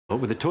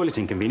With the toilet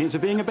inconvenience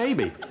of being a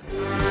baby.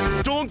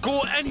 Don't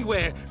go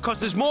anywhere, because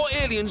there's more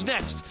aliens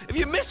next. If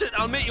you miss it,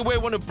 I'll make you wear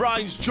one of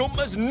Brian's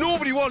jumpers.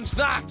 Nobody wants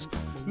that.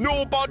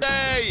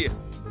 Nobody!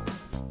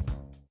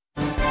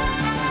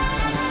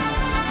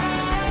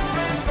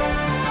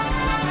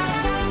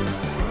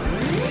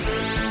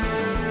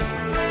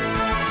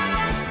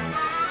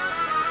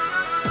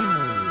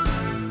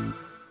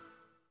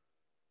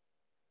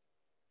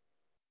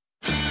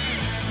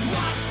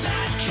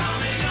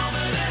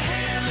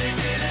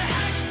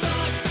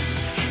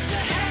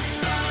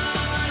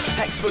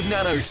 Hexford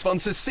Nano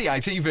sponsors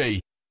CITV.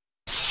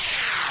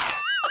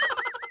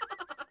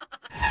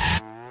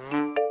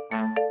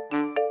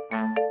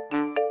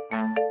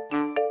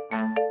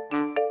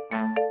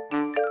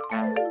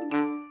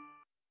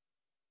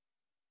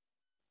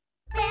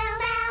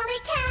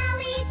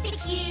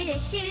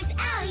 Shoes,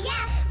 oh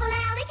yeah! For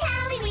Lally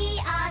Kelly we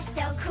are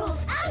so cool,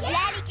 oh yeah!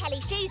 Lally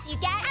Kelly shoes you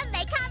get and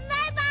they come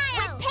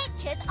mobile! With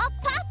pictures of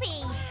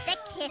puppies! The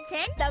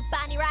kitten, the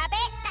bunny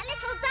rabbit, the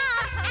little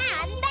dog,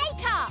 and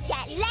makeup!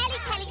 Get Lally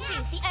Kelly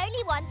shoes, the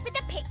only ones with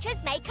the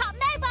pictures makeup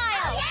mobile!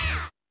 Oh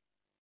yeah!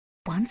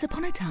 Once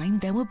upon a time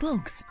there were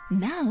books.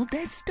 Now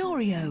there's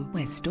Storio,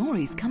 where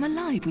stories come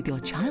alive with your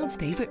child's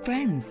favourite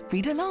friends.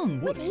 Read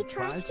along. Woody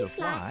tries to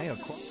fly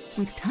across.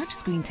 With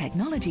touchscreen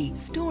technology,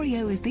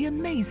 Storio is the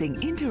amazing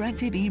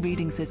interactive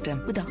e-reading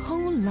system with a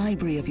whole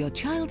library of your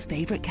child's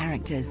favourite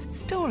characters.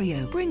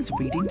 Storio brings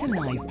reading to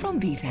life from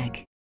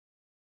VTech.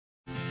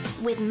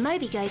 With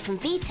MobiGo from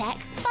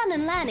VTech, fun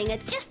and learning are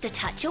just a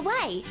touch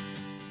away.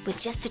 With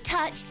just a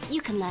touch,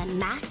 you can learn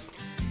maths,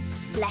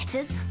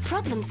 letters,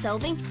 problem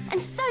solving,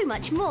 and so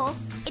much more.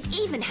 It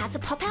even has a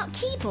pop-out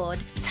keyboard.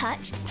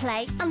 Touch,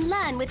 play, and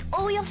learn with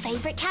all your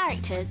favourite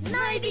characters.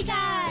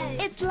 MobiGo!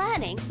 It's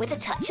learning with a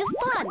touch of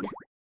fun.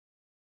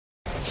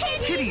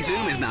 Kiddie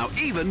Zoom is now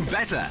even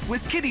better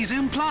with Kiddie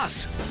Zoom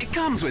Plus. It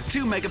comes with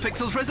 2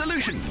 megapixels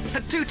resolution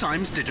at 2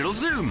 times digital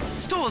zoom,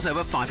 stores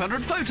over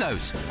 500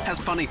 photos, has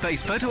funny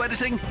face photo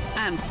editing,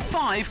 and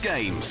 5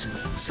 games.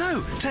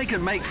 So take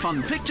and make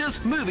fun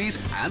pictures, movies,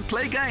 and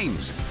play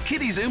games.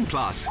 Kiddie Zoom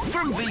Plus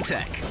from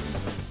VTech.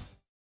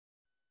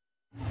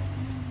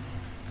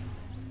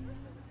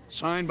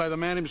 Signed by the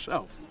man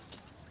himself.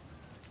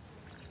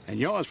 And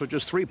yours for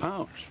just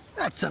 £3.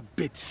 That's a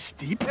bit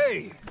steep.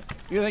 Hey!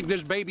 You think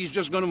this baby's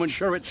just going to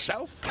insure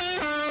itself?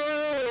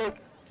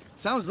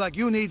 Sounds like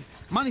you need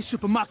Money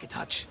Supermarket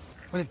Hutch.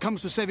 When it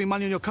comes to saving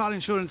money on your car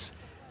insurance,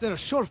 they're a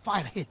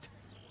surefire hit.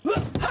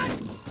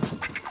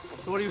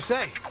 So what do you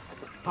say,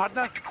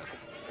 partner?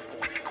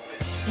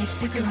 Save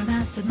super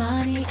amounts of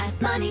money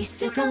at Money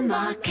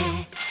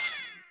Supermarket.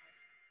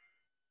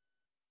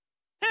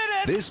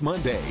 This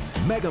Monday,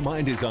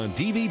 Megamind is on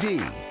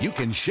DVD. You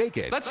can shake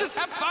it. Let's just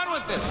have fun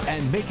with this.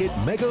 And make it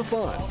mega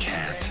fun.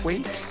 Can't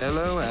wait.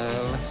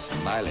 LOL.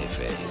 Smiley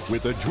face.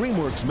 With the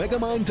DreamWorks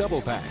Megamind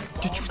Double Pack.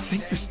 Did you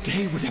think this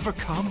day would ever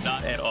come?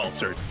 Not at all,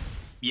 sir.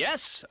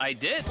 Yes, I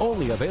did.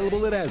 Only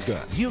available at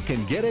Asda. You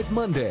can get it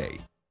Monday.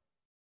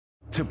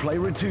 To play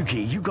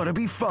Ratuki, you gotta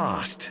be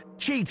fast.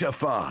 Cheetah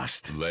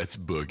fast. Let's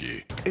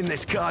boogie. In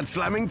this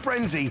card-slamming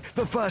frenzy,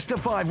 the first to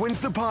 5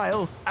 wins the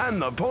pile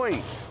and the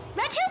points.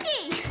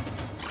 Ratuki!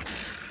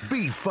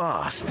 Be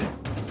fast.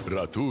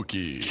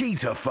 Ratuki.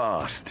 Cheetah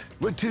fast.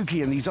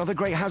 Ratuki and these other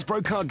great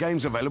Hasbro card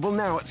games available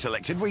now at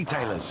selected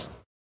retailers.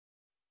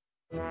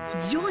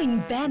 Join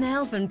Ben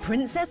Elf and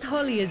Princess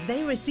Holly as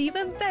they receive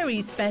a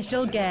very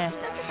special guest.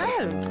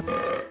 Oh.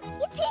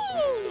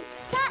 Yippee! It's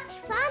such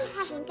fun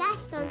having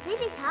Gaston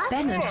visit us.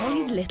 Ben and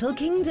Holly's Little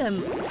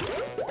Kingdom.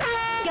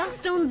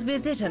 Gaston's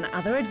Visit and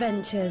Other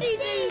Adventures.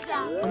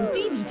 On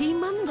DVD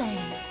Monday.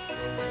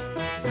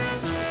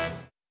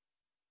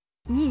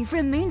 New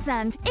from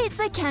Moonsand, it's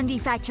the Candy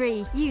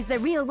Factory. Use the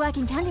real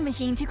working candy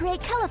machine to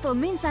create colourful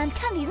Moonsand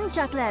candies and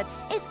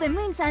chocolates. It's the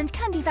Moonsand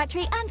Candy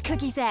Factory and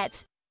Cookie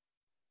Set.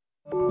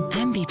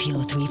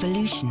 Ambipure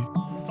 3volution.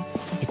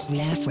 It's the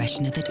air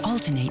freshener that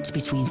alternates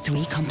between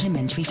 3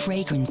 complementary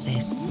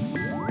fragrances.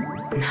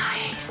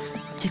 Nice.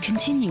 To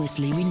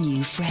continuously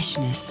renew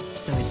freshness,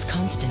 so it's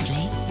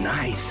constantly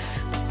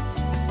nice.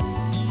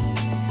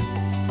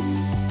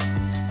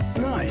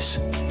 Nice.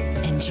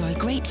 Enjoy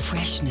great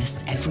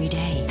freshness every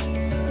day.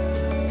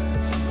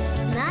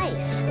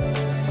 Nice.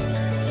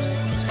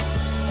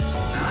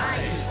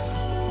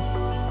 Nice.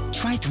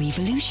 Try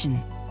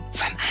 3volution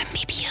from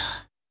Ambipure.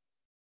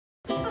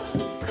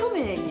 Come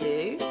here,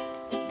 you.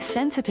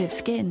 Sensitive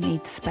skin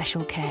needs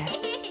special care.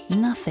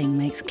 Nothing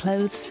makes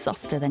clothes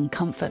softer than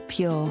Comfort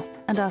Pure,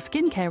 and our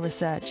skincare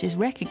research is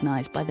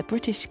recognised by the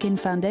British Skin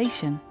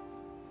Foundation.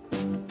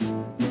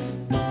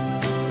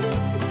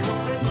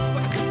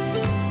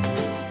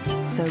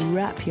 So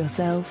wrap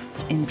yourself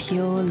in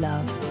pure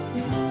love.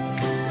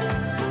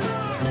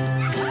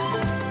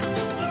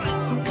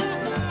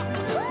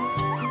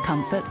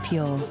 Comfort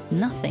Pure.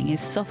 Nothing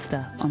is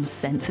softer on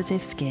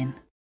sensitive skin.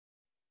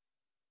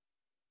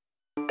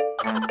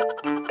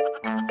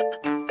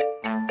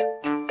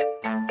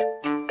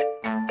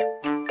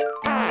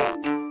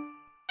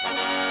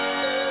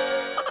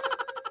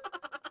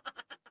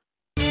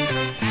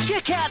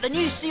 Check out the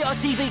new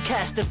CITV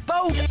cast of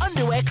bold,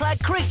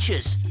 underwear-clad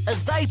creatures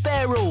as they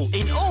bear all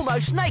in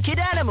almost naked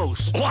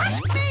animals. What?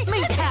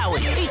 Meet Howie.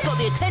 He's got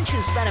the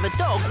attention span of a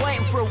dog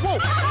waiting for a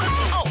walk.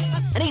 Oh,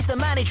 and he's the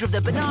manager of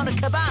the Banana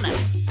Cabana.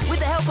 With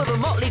the help of a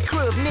motley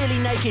crew of nearly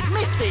naked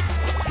misfits,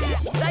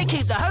 they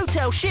keep the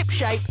hotel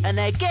shipshape and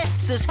their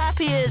guests as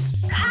happy as...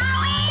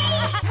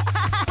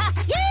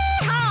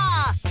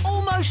 Yeehaw!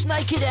 Almost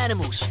Naked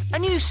Animals. A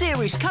new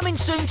series coming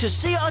soon to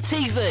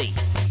CITV.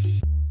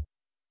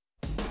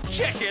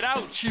 Check it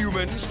out,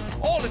 humans!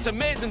 All this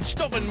amazing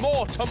stuff and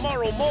more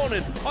tomorrow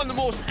morning on the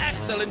most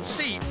excellent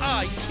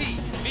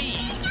CITV